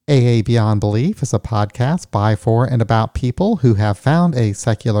AA Beyond Belief is a podcast by, for, and about people who have found a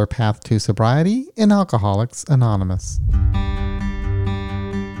secular path to sobriety in Alcoholics Anonymous.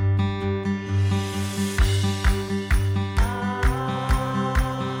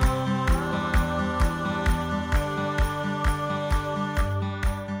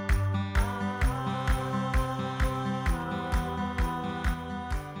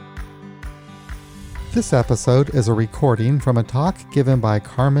 This episode is a recording from a talk given by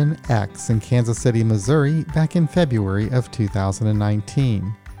Carmen X in Kansas City, Missouri back in February of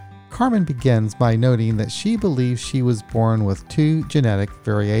 2019. Carmen begins by noting that she believes she was born with two genetic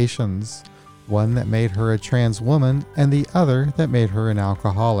variations, one that made her a trans woman and the other that made her an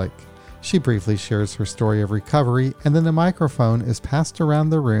alcoholic. She briefly shares her story of recovery, and then the microphone is passed around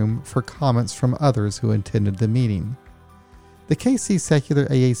the room for comments from others who attended the meeting. The KC Secular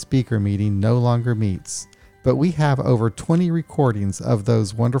AA speaker meeting no longer meets, but we have over 20 recordings of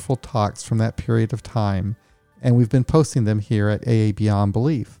those wonderful talks from that period of time, and we've been posting them here at AA Beyond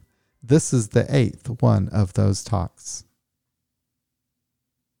Belief. This is the 8th one of those talks.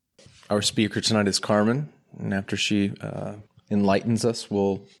 Our speaker tonight is Carmen, and after she enlightens us,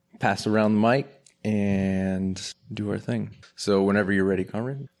 we'll pass around the mic and do our thing. So whenever you're ready,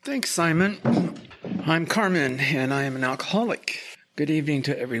 Carmen. Thanks, Simon. I'm Carmen, and I am an alcoholic. Good evening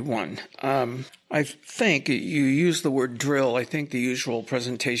to everyone. I think you use the word drill. I think the usual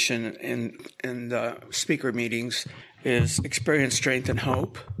presentation in the speaker meetings is experience, strength, and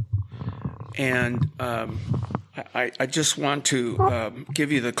hope. And I just want to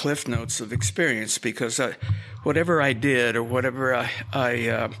give you the cliff notes of experience, because whatever I did or whatever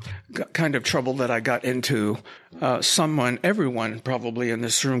I kind of trouble that I got into, everyone probably in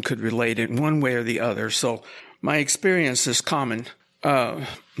this room could relate in one way or the other. So my experience is common.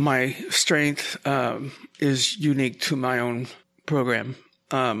 My strength is unique to my own program.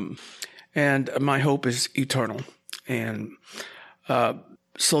 And my hope is eternal. And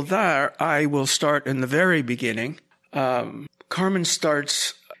so there, I will start in the very beginning. Carmen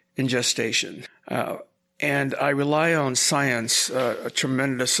starts in gestation. And I rely on science a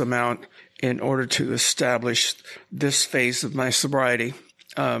tremendous amount in order to establish this phase of my sobriety.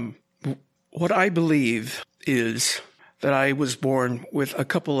 What I believe is that I was born with a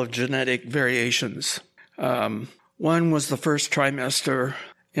couple of genetic variations. One was the first trimester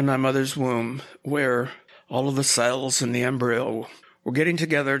in my mother's womb, where all of the cells in the embryo were getting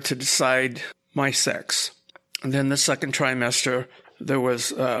together to decide my sex. And then the second trimester, there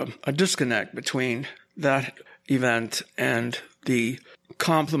was a disconnect between that event and the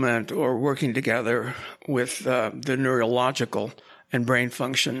complement or working together with the neurological and brain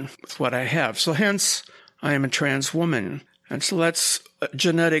function with what I have. So hence, I am a trans woman. And so that's a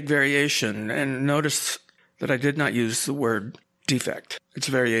genetic variation. And notice that I did not use the word defect. It's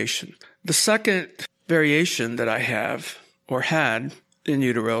variation. The second variation that I have or had in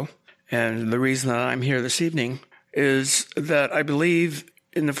utero, and the reason that I'm here this evening, is that I believe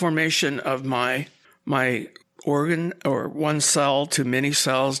in the formation of my organ, or one cell to many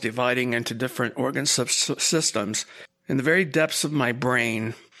cells dividing into different organ systems. In the very depths of my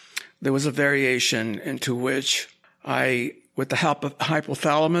brain, there was a variation into which with the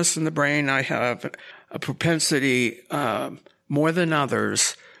hypothalamus in the brain, I have a propensity more than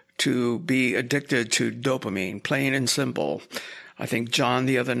others to be addicted to dopamine, plain and simple. I think John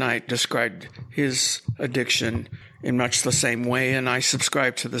the other night described his addiction in much the same way, and I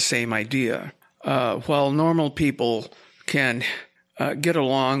subscribe to the same idea. While normal people can get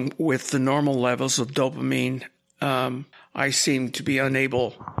along with the normal levels of dopamine, I seem to be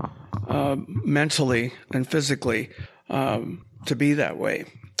unable mentally and physically to be that way.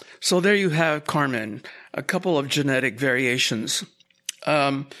 So there you have, Carmen, a couple of genetic variations.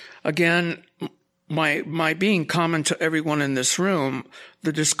 Again, my being common to everyone in this room,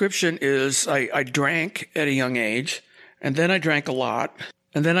 the description is I drank at a young age, and then I drank a lot,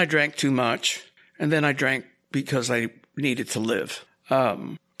 and then I drank too much, and then I drank because I needed to live.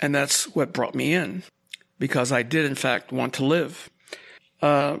 And that's what brought me in, because I did, in fact, want to live.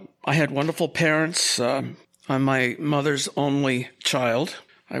 I had wonderful parents. I'm my mother's only child.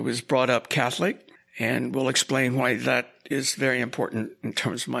 I was brought up Catholic, and we'll explain why that is very important in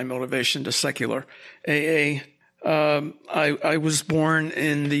terms of my motivation to secular AA. I was born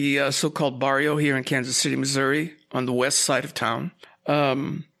in the so-called barrio here in Kansas City, Missouri, on the west side of town.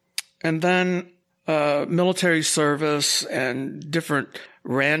 And then military service and different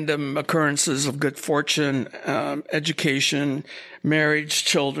random occurrences of good fortune, education, marriage,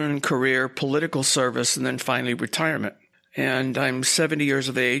 children, career, political service, and then finally retirement. And I'm 70 years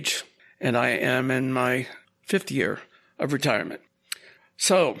of age, and I am in my 5th year of retirement.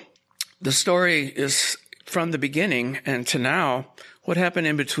 So the story is from the beginning and to now, what happened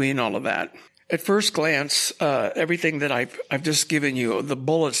in between all of that? At first glance, everything that I've just given you, the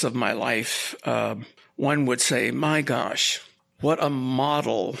bullets of my life, one would say, my gosh, what a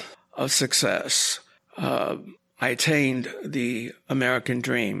model of success. I attained the American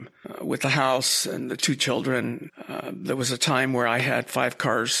dream with the house and the 2 children. There was a time where I had 5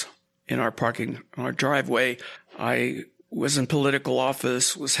 cars in our driveway. I was in political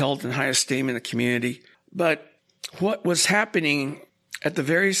office, was held in high esteem in the community. But what was happening at the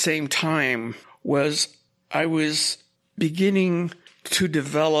very same time was I was beginning to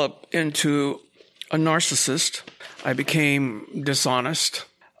develop into a narcissist. I became dishonest.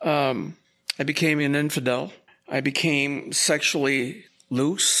 I became an infidel. I became sexually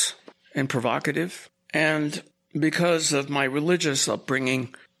loose and provocative. And because of my religious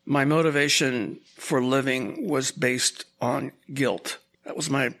upbringing, my motivation for living was based on guilt. That was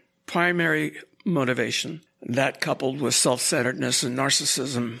my primary motivation. That, coupled with self-centeredness and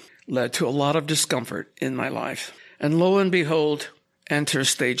narcissism, led to a lot of discomfort in my life. And lo and behold, enter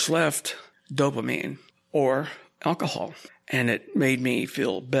stage left, dopamine or alcohol. And it made me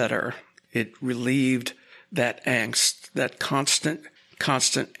feel better. It relieved that angst, that constant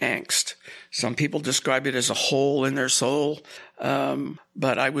angst. Some people describe it as a hole in their soul.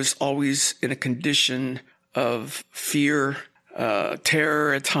 But I was always in a condition of fear,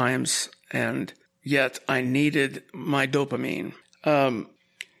 terror at times, and yet I needed my dopamine.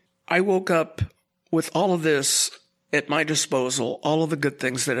 I woke up with all of this at my disposal, all of the good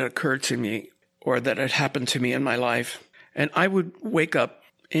things that had occurred to me or that had happened to me in my life. And I would wake up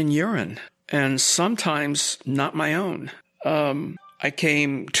in urine, and sometimes not my own. I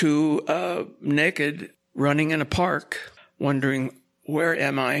came to naked, running in a park, wondering, where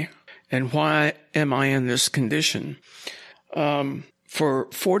am I and why am I in this condition? For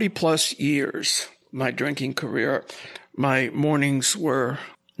 40 plus years, my drinking career, my mornings were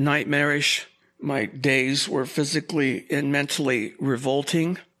nightmarish. My days were physically and mentally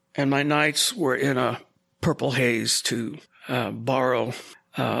revolting, and my nights were in a purple haze, to borrow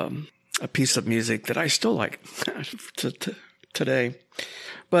a piece of music that I still like today.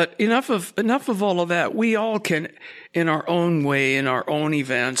 But enough of all of that. We all can, in our own way, in our own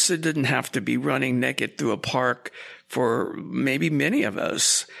events. It didn't have to be running naked through a park for maybe many of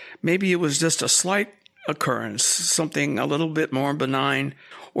us. Maybe it was just a slight occurrence, something a little bit more benign,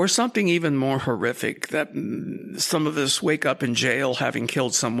 or something even more horrific, that some of us wake up in jail having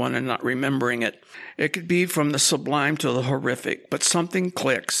killed someone and not remembering it. It could be from the sublime to the horrific, but something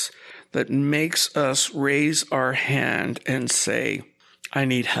clicks that makes us raise our hand and say, I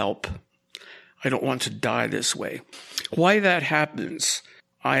need help. I don't want to die this way. Why that happens,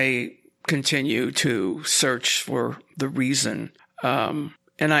 I continue to search for the reason. And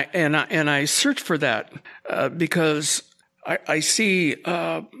I search for that because I see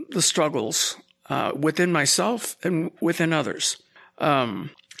the struggles within myself and within others.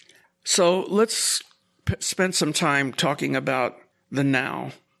 So let's spend some time talking about the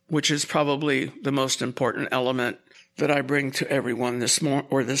now, which is probably the most important element that I bring to everyone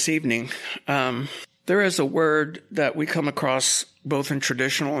this evening. There is a word that we come across both in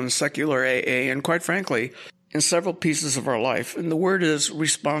traditional and secular AA, and quite frankly, in several pieces of our life, and the word is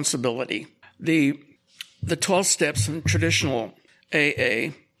responsibility. The 12 steps in traditional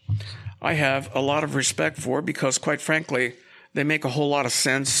AA, I have a lot of respect for, because quite frankly, they make a whole lot of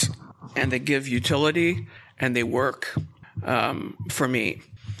sense, and they give utility, and they work for me.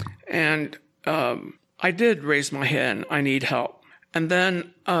 And I did raise my hand, I need help. And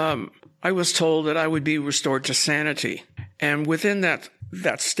then I was told that I would be restored to sanity. And within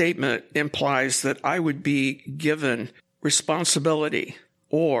that statement implies that I would be given responsibility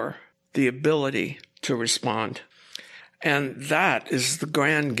or the ability to respond. And that is the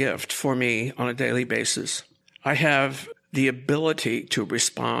grand gift for me on a daily basis. I have the ability to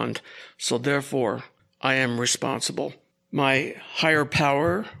respond, so therefore I am responsible. My higher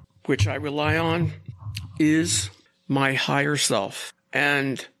power, which I rely on, is my higher self.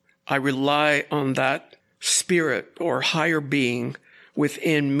 And I rely on that spirit or higher being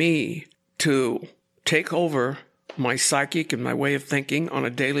within me to take over my psychic and my way of thinking on a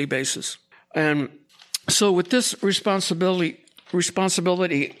daily basis. And so with this responsibility,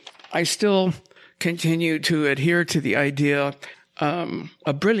 I still continue to adhere to the idea,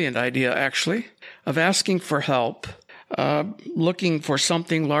 a brilliant idea actually, of asking for help, looking for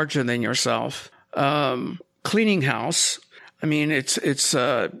something larger than yourself. Cleaning house, I mean, it's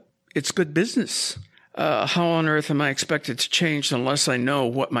good business. How on earth am I expected to change unless I know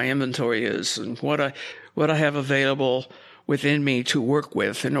what my inventory is and what I have available within me to work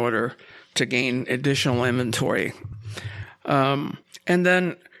with in order to gain additional inventory. And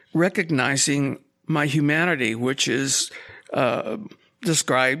then recognizing my humanity, which is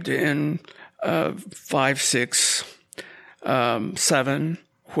described in 5, 6, 7,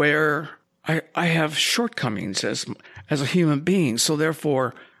 where I have shortcomings as a human being. So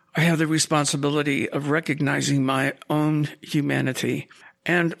therefore, I have the responsibility of recognizing my own humanity.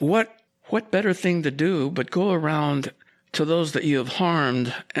 And what better thing to do but go around to those that you have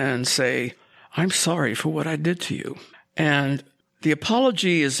harmed and say, I'm sorry for what I did to you. And the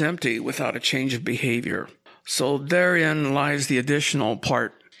apology is empty without a change of behavior. So therein lies the additional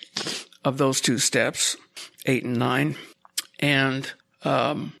part of those 2 steps, 8 and 9. And,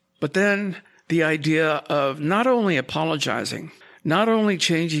 but then the idea of not only apologizing, not only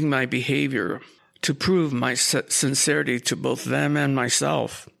changing my behavior to prove my sincerity to both them and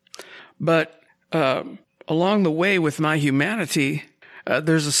myself, but along the way with my humanity,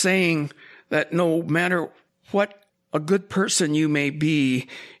 there's a saying that no matter what a good person you may be,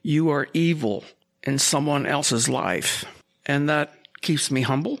 you are evil in someone else's life. And that keeps me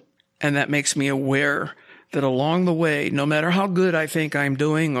humble, and that makes me aware that along the way, no matter how good I think I'm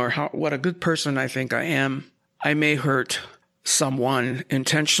doing or what a good person I think I am, I may hurt someone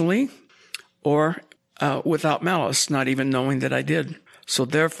intentionally or without malice, not even knowing that I did. So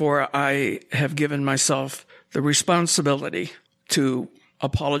therefore, I have given myself the responsibility to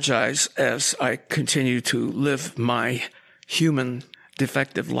apologize as I continue to live my human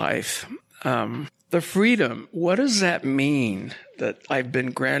defective life. The freedom, what does that mean that I've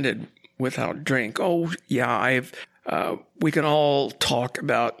been granted without drink? Oh, yeah, we can all talk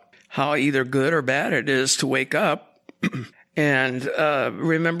about how either good or bad it is to wake up and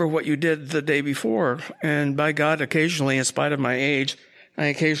remember what you did the day before. And by God, occasionally, in spite of my age, I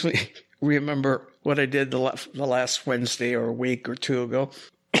occasionally remember what I did the last Wednesday or a week or 2 ago.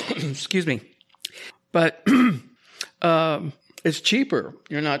 Excuse me. But it's cheaper.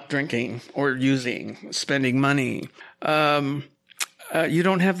 You're not drinking or spending money. You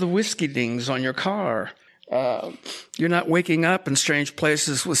don't have the whiskey dings on your car. You're not waking up in strange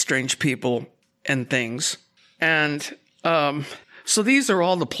places with strange people and things. And so these are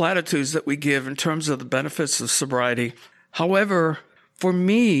all the platitudes that we give in terms of the benefits of sobriety. However, for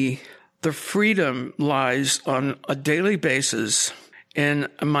me, the freedom lies on a daily basis in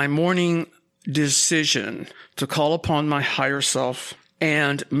my morning decision to call upon my higher self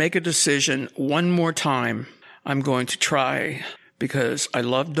and make a decision one more time. I'm going to try because I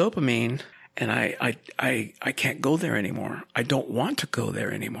love dopamine and I can't go there anymore. I don't want to go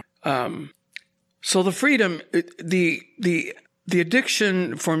there anymore. So the freedom, the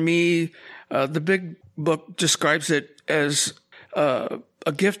addiction for me, the big book describes it as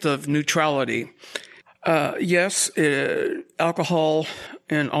a gift of neutrality. Yes, alcohol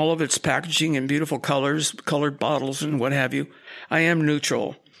and all of its packaging in beautiful colors, colored bottles and what have you. I am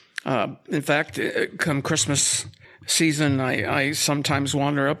neutral. In fact, come Christmas season, I sometimes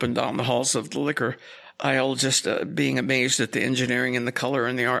wander up and down the halls of the liquor aisle just being amazed at the engineering and the color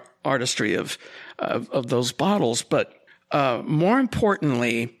and the artistry of those bottles. But more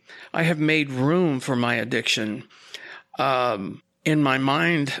importantly, I have made room for my addiction. In my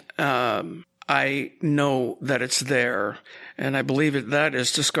mind, I know that it's there, and I believe that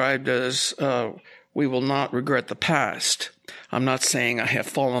is described as we will not regret the past. I'm not saying I have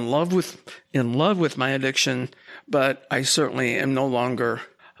fallen in love with my addiction, but I certainly am no longer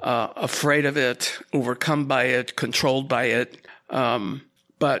afraid of it, overcome by it, controlled by it.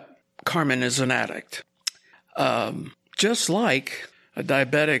 But Carmen is an addict, just like a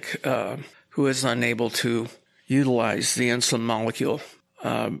diabetic who is unable to utilize the insulin molecule.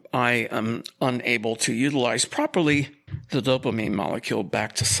 I am unable to utilize properly the dopamine molecule.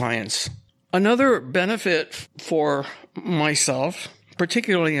 Back to science. Another benefit for myself,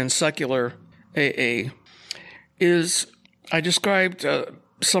 particularly in secular AA, is I described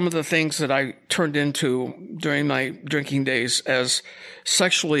some of the things that I turned into during my drinking days as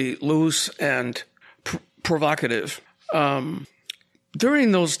sexually loose and provocative.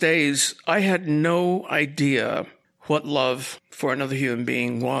 During those days, I had no idea what love for another human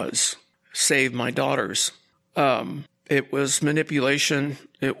being was, save my daughters. It was manipulation.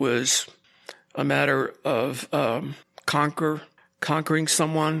 It was a matter of conquering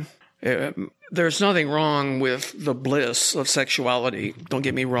someone. There's nothing wrong with the bliss of sexuality. Don't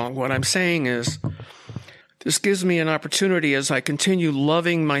get me wrong. What I'm saying is this gives me an opportunity as I continue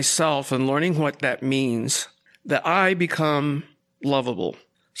loving myself and learning what that means, that I become lovable.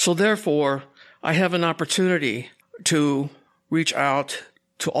 So therefore, I have an opportunity to reach out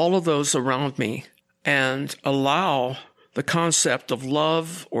to all of those around me and allow the concept of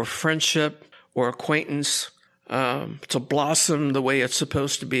love or friendship or acquaintance to blossom the way it's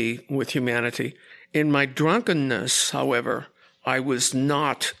supposed to be with humanity. In my drunkenness, however, I was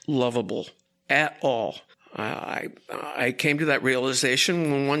not lovable at all. I came to that realization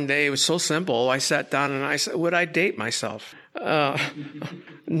when one day, it was so simple, I sat down and I said, would I date myself?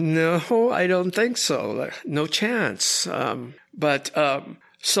 No, I don't think so. No chance.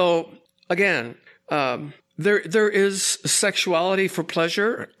 So again, there is sexuality for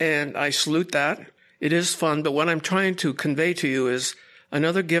pleasure, and I salute that. It is fun, but what I'm trying to convey to you is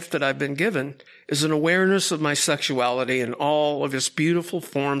another gift that I've been given is an awareness of my sexuality in all of its beautiful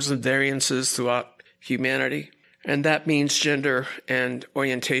forms and variances throughout humanity, and that means gender and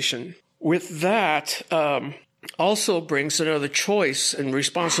orientation. With that, also brings another choice and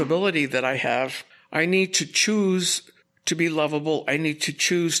responsibility that I have. I need to choose to be lovable. I need to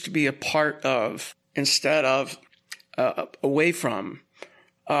choose to be a part of instead of away from.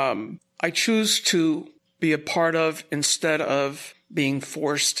 I choose to be a part of instead of being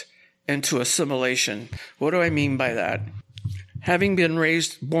forced into assimilation. What do I mean by that? Having been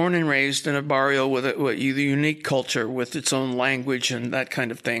born and raised in a barrio with a unique culture with its own language and that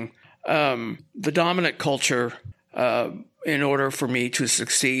kind of thing, the dominant culture, in order for me to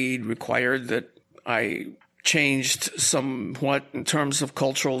succeed, required that I changed somewhat in terms of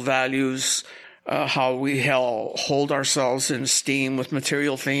cultural values, how we hold ourselves in esteem with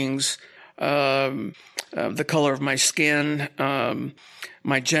material things, the color of my skin,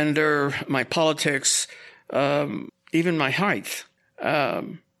 my gender, my politics, even my height.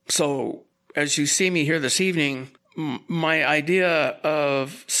 So as you see me here this evening, my idea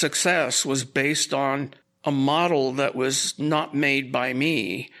of success was based on a model that was not made by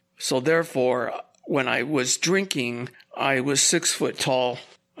me. So therefore, when I was drinking, I was 6 foot tall,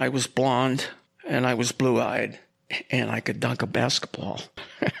 I was blonde, and I was blue-eyed, and I could dunk a basketball.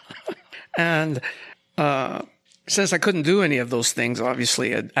 And since I couldn't do any of those things,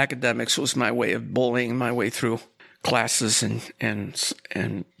 obviously academics was my way of bullying my way through classes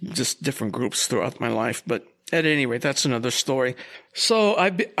and just different groups throughout my life. But at any rate, that's another story. So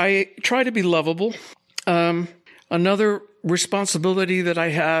I try to be lovable. Another responsibility that I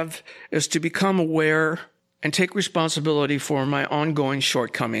have is to become aware and take responsibility for my ongoing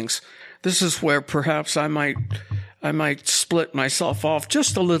shortcomings. This is where perhaps I might split myself off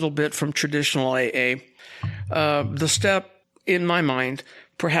just a little bit from traditional AA. The step, in my mind,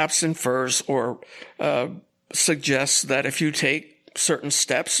 perhaps infers or suggests that if you take certain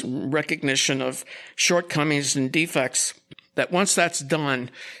steps, recognition of shortcomings and defects, that once that's done,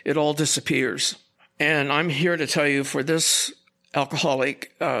 it all disappears. And I'm here to tell you, for this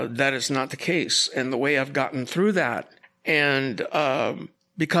alcoholic, that is not the case. And the way I've gotten through that and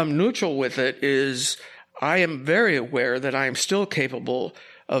become neutral with it is I am very aware that I am still capable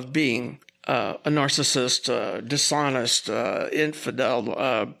of being a narcissist, dishonest,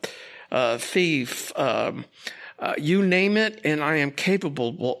 infidel, thief, you name it, and I am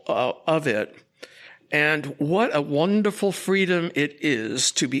capable of it. And what a wonderful freedom it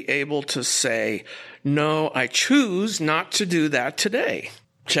is to be able to say, no, I choose not to do that today.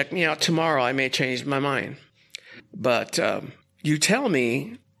 Check me out tomorrow. I may change my mind. But you tell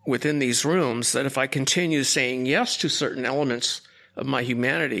me within these rooms that if I continue saying yes to certain elements of my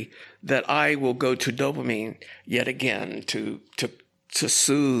humanity, that I will go to dopamine yet again to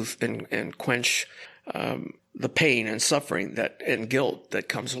soothe and quench the pain and suffering and guilt that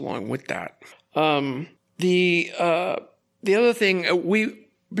comes along with that. The other thing,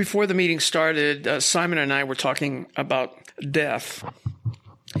 before the meeting started, Simon and I were talking about death,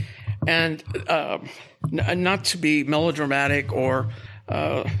 and not to be melodramatic or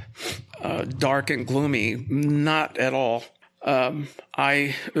dark and gloomy, not at all.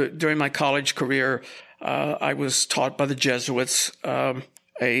 During my college career, I was taught by the Jesuits, a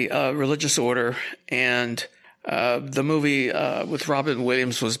religious order, and the movie with Robin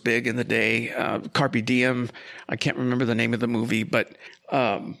Williams was big in the day, Carpe Diem. I can't remember the name of the movie, but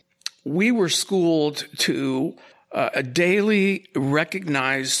we were schooled to daily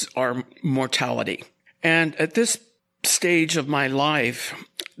recognize our mortality. And at this stage of my life,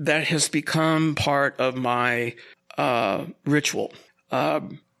 that has become part of my ritual.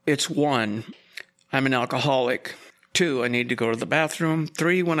 It's 1, I'm an alcoholic. 2, I need to go to the bathroom.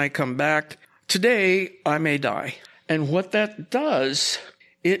 3, when I come back, today I may die. And what that does,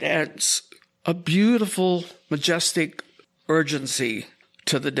 it adds a beautiful, majestic urgency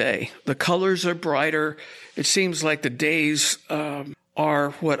to the day. The colors are brighter. It seems like the days are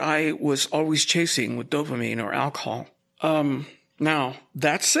what I was always chasing with dopamine or alcohol. Now,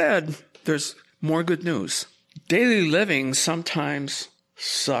 that said, there's more good news. daily living sometimes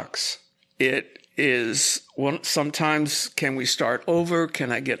sucks. It is, well, sometimes can we start over?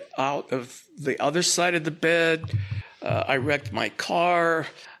 Can I get out of the other side of the bed? I wrecked my car.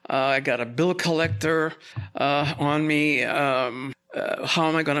 I got a bill collector on me. How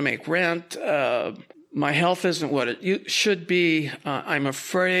am I going to make rent? My health isn't what it should be. I'm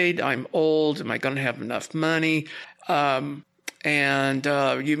afraid. I'm old. Am I going to have enough money? And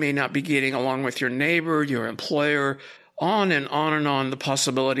you may not be getting along with your neighbor, your employer, on and on and on, the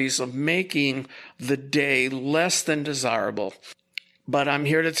possibilities of making the day less than desirable. But I'm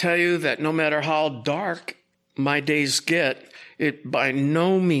here to tell you that no matter how dark my days get, it by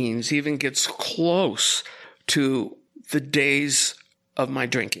no means even gets close to the days of my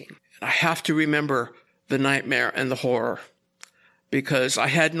drinking. I have to remember the nightmare and the horror because I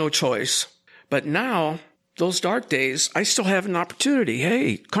had no choice. But now, those dark days, I still have an opportunity.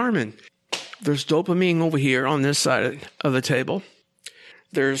 Hey, Carmen, there's dopamine over here on this side of the table.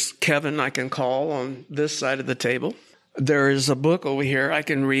 There's Kevin I can call on this side of the table. There is a book over here I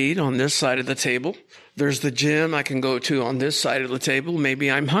can read on this side of the table. There's the gym I can go to on this side of the table. Maybe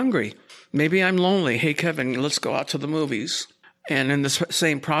I'm hungry. Maybe I'm lonely. Hey, Kevin, let's go out to the movies. And in the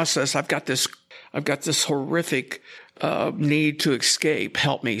same process, I've got this horrific need to escape.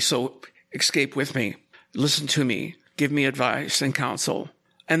 Help me. So escape with me. Listen to me. Give me advice and counsel.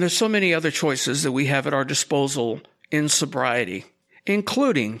 And there's so many other choices that we have at our disposal in sobriety,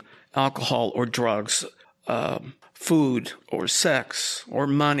 including alcohol or drugs, food or sex or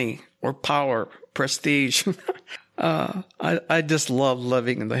money or power, prestige. I just love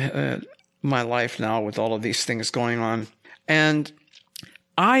living my life now with all of these things going on. And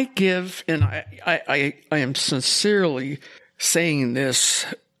I give, and I am sincerely saying this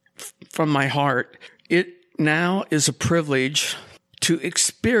from my heart, it now is a privilege to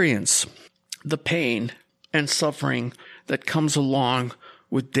experience the pain and suffering that comes along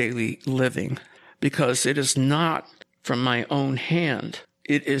with daily living, because it is not from my own hand.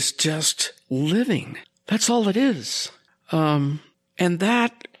 It is just living. That's all it is. And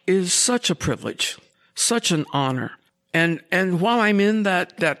that is such a privilege, such an honor. And while I'm in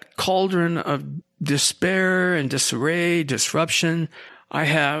that cauldron of despair and disarray, disruption, I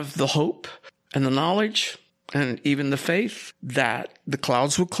have the hope and the knowledge and even the faith that the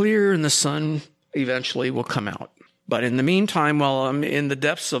clouds will clear and the sun eventually will come out. But in the meantime, while I'm in the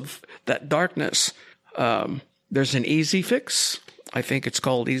depths of that darkness, there's an easy fix. I think it's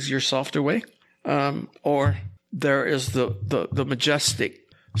called Easier, Softer Way. Or there is the majestic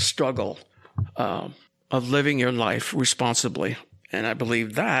struggle of living your life responsibly. And I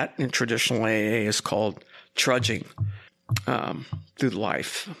believe that in traditional AA is called trudging through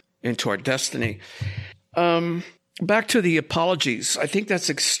life into our destiny. Back to the apologies. I think that's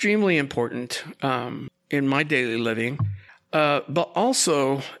extremely important in my daily living. But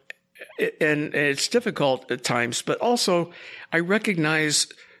also, and it's difficult at times, but also I recognize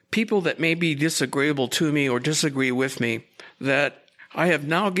people that may be disagreeable to me or disagree with me, that I have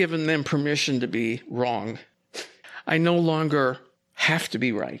now given them permission to be wrong. I no longer have to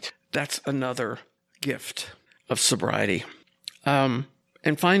be right. That's another gift of sobriety. And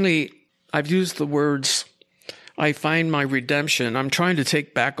finally, I've used the words, I find my redemption. I'm trying to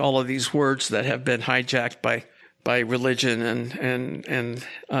take back all of these words that have been hijacked by religion and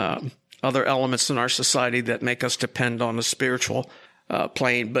other elements in our society that make us depend on a spiritual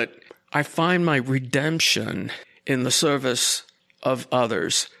plane. But I find my redemption in the service of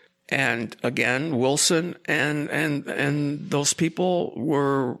others. And again, Wilson and those people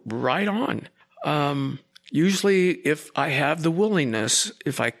were right on. Usually if I have the willingness,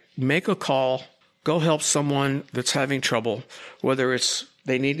 if I make a call, go help someone that's having trouble, whether it's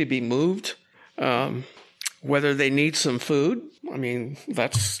they need to be moved, whether they need some food. I mean,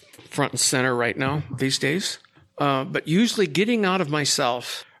 that's front and center right now these days. But usually getting out of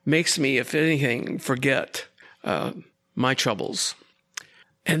myself makes me, if anything, forget my troubles.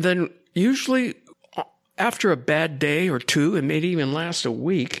 And then usually after a bad day or two, it may even last a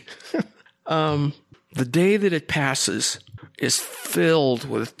week, the day that it passes is filled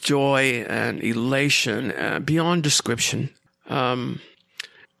with joy and elation beyond description. The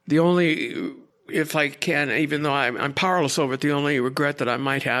only, if I can, even though I'm powerless over it, the only regret that I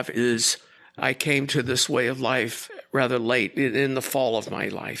might have is I came to this way of life rather late in the fall of my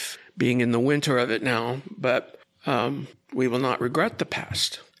life, being in the winter of it now, but we will not regret the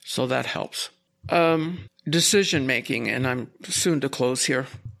past. So that helps. Decision making, and I'm soon to close here.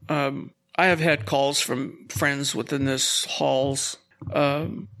 I have had calls from friends within this halls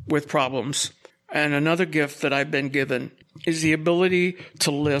with problems. And another gift that I've been given is the ability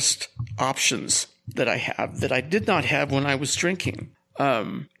to list options. that I have that I did not have when I was drinking.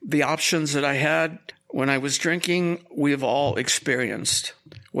 The options that I had when I was drinking, we've all experienced.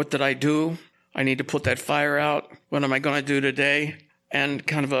 What did I do? I need to put that fire out. What am I going to do today? And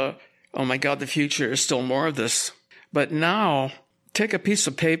kind of oh my God, the future is still more of this. But now, take a piece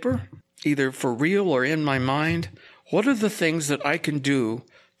of paper, either for real or in my mind. What are the things that I can do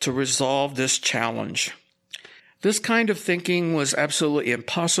to resolve this challenge? This kind of thinking was absolutely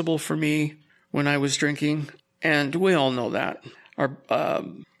impossible for me when I was drinking, and we all know that.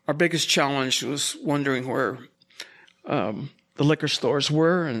 Our biggest challenge was wondering where the liquor stores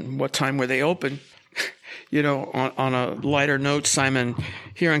were and what time were they open. On a lighter note, Simon,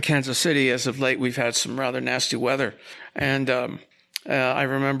 here in Kansas City, as of late, we've had some rather nasty weather. And I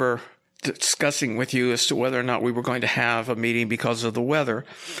remember discussing with you as to whether or not we were going to have a meeting because of the weather.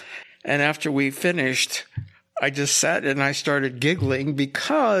 And after we finished, I just sat and I started giggling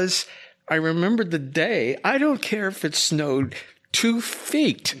because I remembered the day. I don't care if it snowed 2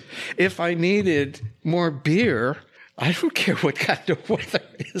 feet. If I needed more beer, I don't care what kind of weather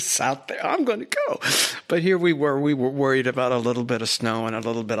is out there. I'm going to go. But here we were worried about a little bit of snow and a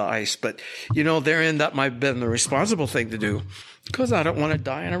little bit of ice. But, therein, that might have been the responsible thing to do because I don't want to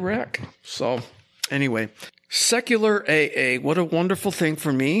die in a wreck. So anyway, secular AA, what a wonderful thing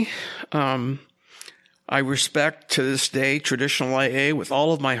for me. I respect to this day traditional AA with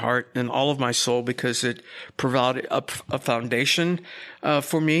all of my heart and all of my soul because it provided a foundation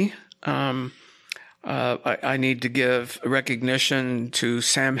for me. I need to give recognition to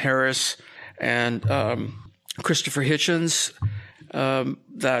Sam Harris and Christopher Hitchens,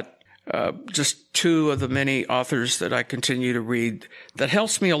 that just two of the many authors that I continue to read that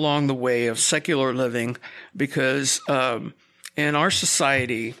helps me along the way of secular living because in our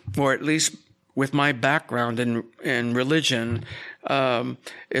society, or at least with my background in religion,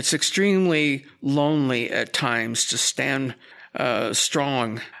 it's extremely lonely at times to stand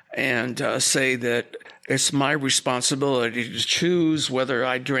strong and say that it's my responsibility to choose whether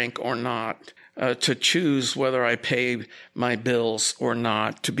I drink or not, to choose whether I pay my bills or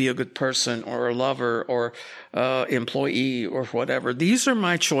not, to be a good person or a lover or employee or whatever. These are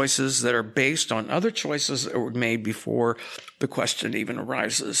my choices that are based on other choices that were made before the question even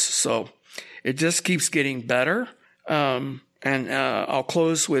arises. So it just keeps getting better. And I'll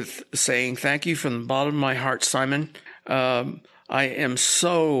close with saying thank you from the bottom of my heart, Simon. I am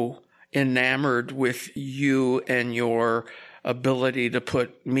so enamored with you and your ability to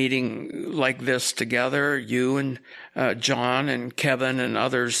put meeting like this together, you and John and Kevin and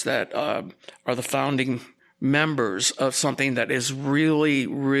others that are the founding members of something that is really,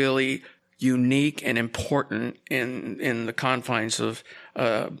 really unique and important in the confines of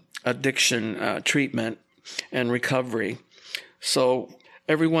addiction treatment and recovery. So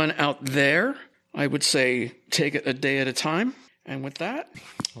everyone out there, I would say take it a day at a time. And with that,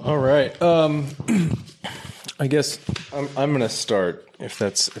 all right. I guess I'm going to start if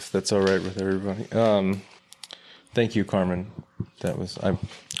that's all right with everybody. Thank you, Carmen. I've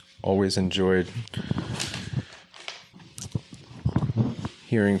always enjoyed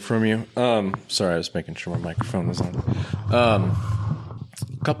hearing from you. Sorry, I was making sure my microphone was on.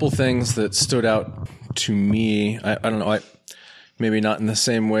 A couple things that stood out to me. I don't know. Maybe not in the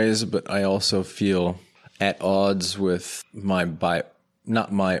same ways, but I also feel at odds with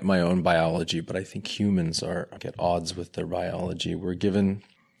not my own biology, but I think humans are at odds with their biology. We're given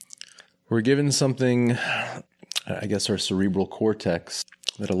something, I guess our cerebral cortex,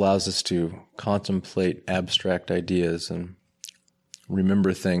 that allows us to contemplate abstract ideas and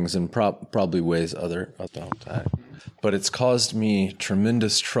remember things in probably ways others don't. But it's caused me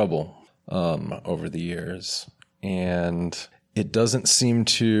tremendous trouble over the years, and it doesn't seem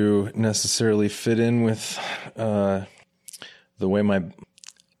to necessarily fit in with the way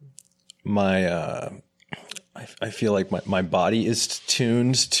I feel like my body is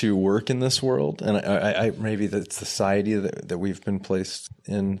tuned to work in this world, and I maybe that's society that we've been placed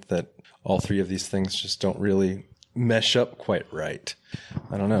in, that all three of these things just don't really mesh up quite right.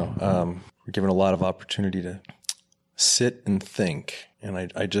 I don't know. We're given a lot of opportunity to sit and think, and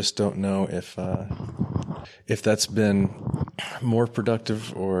I just don't know if that's been more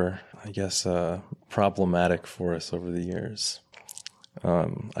productive or, I guess, problematic for us over the years.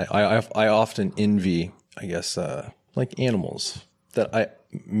 I often envy, I guess, like animals that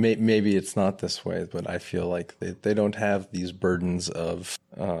maybe it's not this way, but I feel like they don't have these burdens of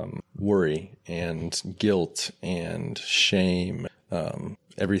worry and guilt and shame.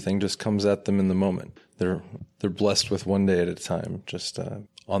 Everything just comes at them in the moment. They're blessed with one day at a time, just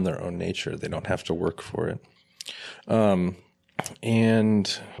on their own nature. They don't have to work for it.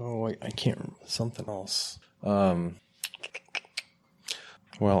 And, I can't remember, something else. Well,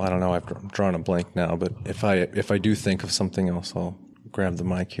 I don't know. I've drawn a blank now, but if I do think of something else, I'll grab the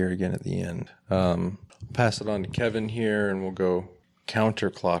mic here again at the end. Pass it on to Kevin here, and we'll go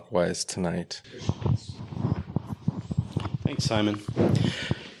counterclockwise tonight. Thanks, Simon.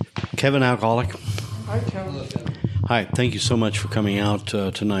 Kevin, alcoholic. Hi, Kevin. Hi, thank you so much for coming out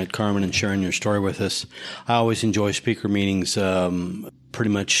tonight, Carmen, and sharing your story with us. I always enjoy speaker meetings, pretty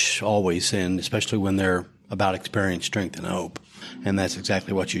much always, and especially when they're about experience, strength, and hope. And that's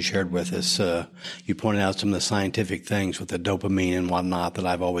exactly what you shared with us. You pointed out some of the scientific things with the dopamine and whatnot that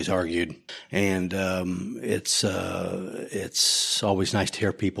I've always argued. And it's always nice to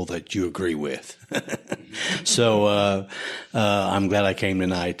hear people that you agree with. So I'm glad I came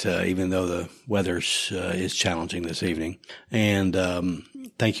tonight, even though the weather is challenging this evening. And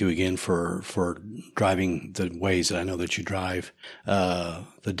thank you again for driving the ways that I know that you drive,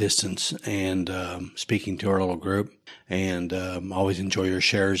 the distance, and speaking to our little group. And always enjoy your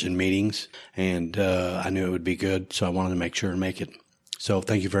shares in meetings. And I knew it would be good, so I wanted to make sure and make it. So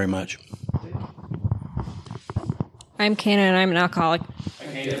thank you very much. I'm Kana, and I'm an alcoholic.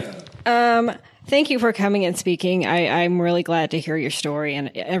 Thank you for coming and speaking. I'm really glad to hear your story,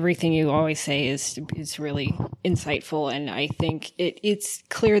 and everything you always say is really insightful. And I think it's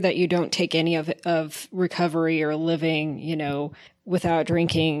clear that you don't take any of recovery or living, without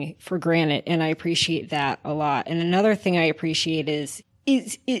drinking for granted. And I appreciate that a lot. And another thing I appreciate is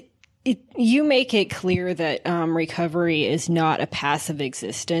you make it clear that recovery is not a passive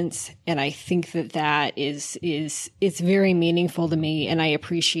existence, and I think that it's very meaningful to me, and I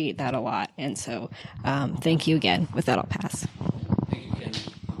appreciate that a lot. And so, thank you again. With that, I'll pass. Thank you, Ken.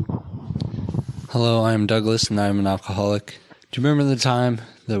 Hello, I'm Douglas, and I'm an alcoholic. Do you remember the time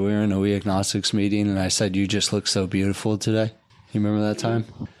that we were in a We Agnostics meeting, and I said you just look so beautiful today? You remember that time?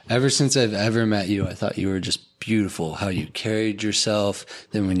 Ever since I've ever met you, I thought you were just beautiful, how you carried yourself,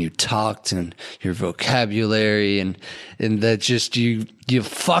 then when you talked and your vocabulary and that just you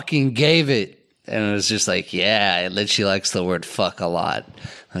fucking gave it. And it was just like, yeah, and then she likes the word fuck a lot.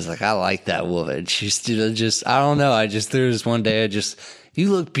 I was like, I like that woman. She's just, I don't know. There was one day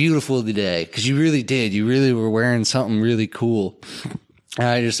you look beautiful today, because you really did. You really were wearing something really cool.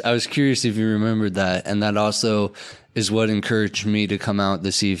 And I was curious if you remembered that. And that also is what encouraged me to come out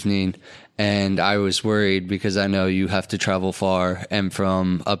this evening. And I was worried because I know you have to travel far and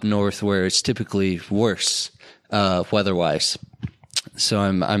from up north where it's typically worse, weather-wise. So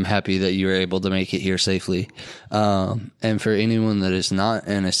I'm happy that you were able to make it here safely. And for anyone that is not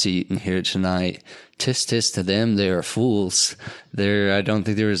in a seat in here tonight, tisk to them, they are fools. I don't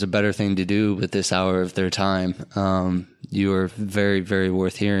think there is a better thing to do with this hour of their time. You are very, very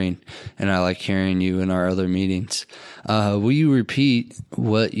worth hearing, and I like hearing you in our other meetings. Will you repeat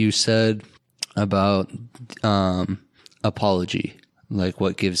what you said about apology, like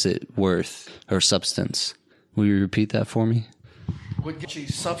what gives it worth or substance? Will you repeat that for me? What gives you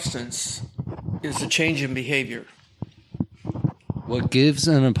substance is a change in behavior. What gives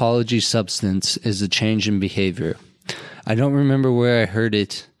an apology substance is a change in behavior. I don't remember where I heard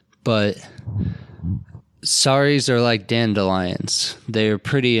it, but sorries are like dandelions. They are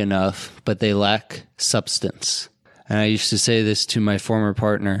pretty enough, but they lack substance. And I used to say this to my former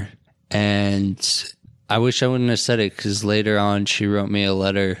partner, and I wish I wouldn't have said it, because later on she wrote me a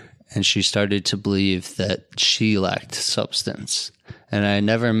letter and she started to believe that she lacked substance. And I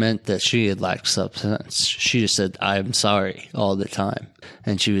never meant that she had lacked substance. She just said, I'm sorry, all the time.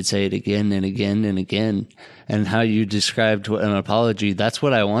 And she would say it again and again and again. And how you described an apology, that's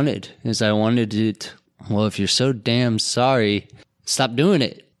what I wanted. I wanted it, well, if you're so damn sorry, stop doing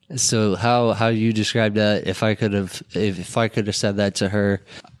it. So how you described that, if I could have said that to her,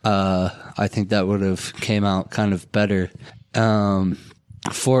 I think that would have came out kind of better.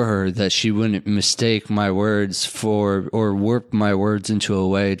 For her, that she wouldn't mistake my words or warp my words into a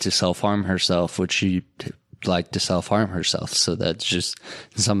way to self-harm herself, which she liked to self-harm herself. So that's just,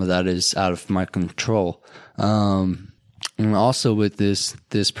 some of that is out of my control. And also with this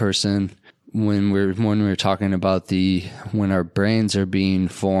person, when we're talking about when our brains are being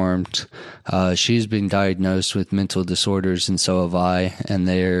formed, she's been diagnosed with mental disorders, and so have I, and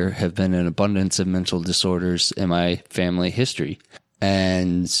there have been an abundance of mental disorders in my family history.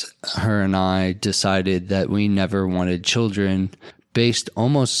 And her and I decided that we never wanted children, based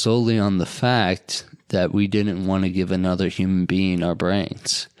almost solely on the fact that we didn't want to give another human being our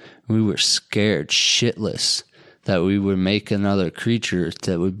brains. We were scared shitless that we would make another creature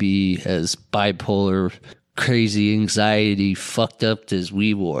that would be as bipolar, crazy, anxiety, fucked up as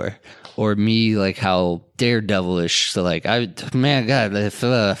we were. or me, like how daredevilish. So like, God,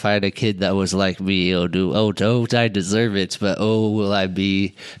 if I had a kid that was like me, don't I deserve it? But will I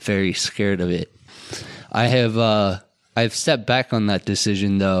be very scared of it? I've stepped back on that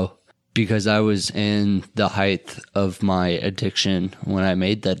decision though, because I was in the height of my addiction when I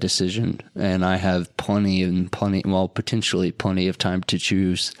made that decision, and I have potentially plenty of time to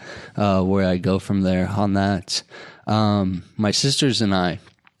choose where I go from there on that. My sisters and I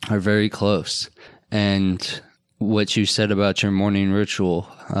are very close, and what you said about your morning ritual,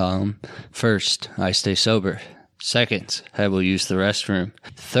 first, I stay sober. Second, I will use the restroom.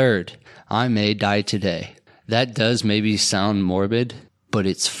 Third, I may die today. That does maybe sound morbid, but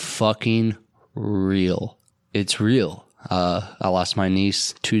it's fucking real. It's real. I lost my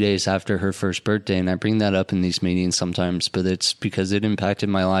niece 2 days after her first birthday, and I bring that up in these meetings sometimes, but it's because it impacted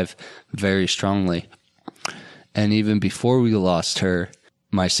my life very strongly. And even before we lost her,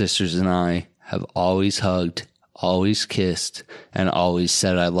 my sisters and I have always hugged, always kissed, and always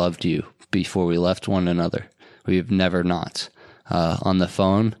said I loved you before we left one another. We have never not. On the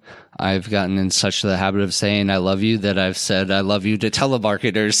phone, I've gotten in such the habit of saying I love you that I've said I love you to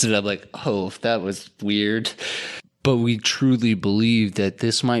telemarketers, and I'm like, oh, that was weird. But we truly believe that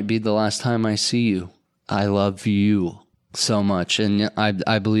this might be the last time I see you. I love you so much, and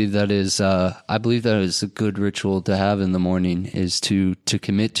I believe that is a good ritual to have in the morning, is to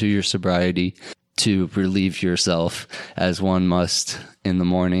commit to your sobriety, to relieve yourself as one must in the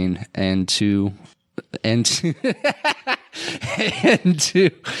morning, and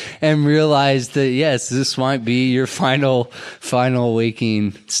realize that yes, this might be your final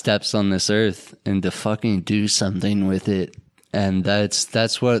waking steps on this earth, and to fucking do something with it. And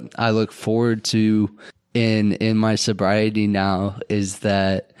that's what I look forward to in my sobriety now, is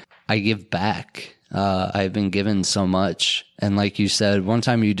that I give back. I've been given so much, and like you said, one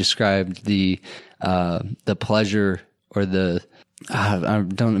time you described the pleasure, or the I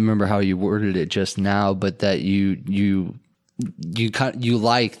don't remember how you worded it just now, but that you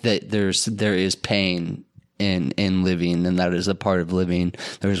like that there is pain in living, and that is a part of living.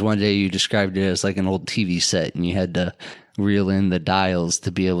 There was one day you described it as like an old TV set, and you had to reel in the dials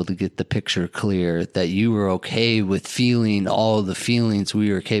to be able to get the picture clear, that you were okay with feeling all the feelings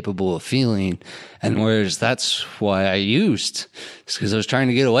we were capable of feeling. And whereas that's why I used, it's because I was trying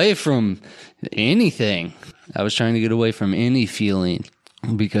to get away from anything. I was trying to get away from any feeling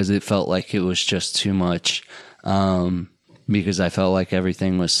because it felt like it was just too much. Because I felt like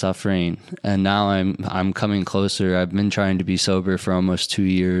everything was suffering. And now I'm coming closer. I've been trying to be sober for almost 2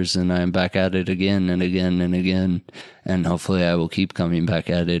 years, and I'm back at it again and again and again. And hopefully I will keep coming back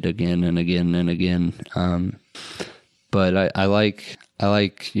at it again and again and again. But I like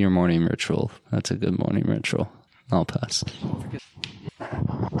your morning ritual. That's a good morning ritual. I'll pass.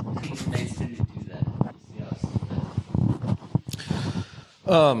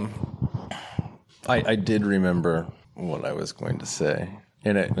 I did remember what I was going to say,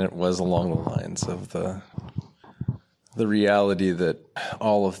 and it was along the lines of the reality that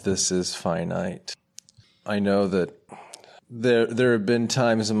all of this is finite. I know that there have been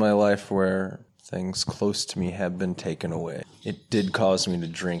times in my life where things close to me have been taken away. It did cause me to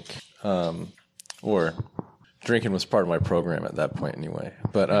drink, or drinking was part of my program at that point anyway.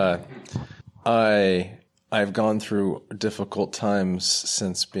 But I've gone through difficult times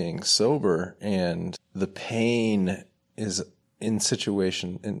since being sober, and the pain is in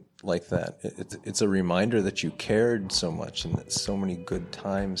situation like that. It's a reminder that you cared so much and that so many good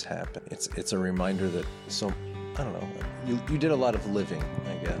times happen. It's a reminder that I don't know, you did a lot of living,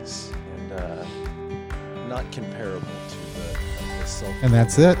 I guess, and not comparable to the self. And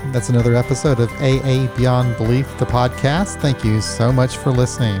that's it. That's another episode of AA Beyond Belief, the podcast. Thank you so much for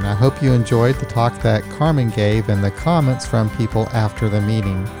listening. I hope you enjoyed the talk that Carmen gave and the comments from people after the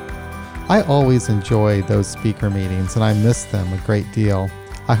meeting. I always enjoy those speaker meetings, and I miss them a great deal.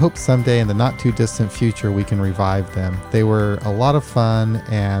 I hope someday in the not too distant future we can revive them. They were a lot of fun,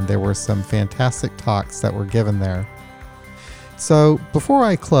 and there were some fantastic talks that were given there. So before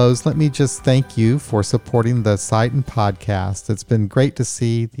I close, let me just thank you for supporting the site and podcast. It's been great to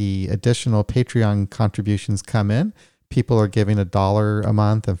see the additional Patreon contributions come in. People are giving $1 a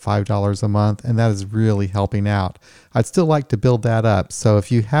month and $5 a month, and that is really helping out. I'd still like to build that up. So if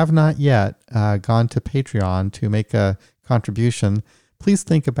you have not yet gone to Patreon to make a contribution, please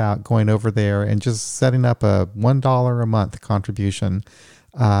think about going over there and just setting up a $1 a month contribution.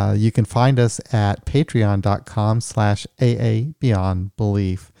 You can find us at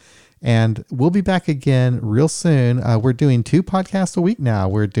patreon.com/AABeyondBelief. And we'll be back again real soon. We're doing 2 podcasts a week now.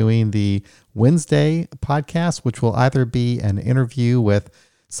 We're doing the Wednesday podcast, which will either be an interview with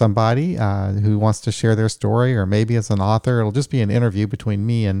somebody who wants to share their story, or maybe as an author. It'll just be an interview between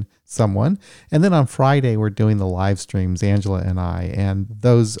me and someone. And then on Friday, we're doing the live streams, Angela and I, and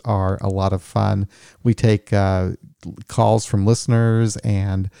those are a lot of fun. We take calls from listeners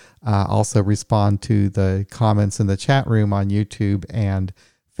and also respond to the comments in the chat room on YouTube and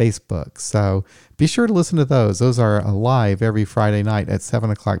Facebook. So be sure to listen to those. Those are live every Friday night at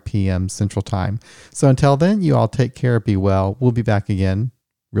 7 o'clock p.m. Central Time. So until then, you all take care, be well. We'll be back again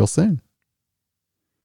real soon.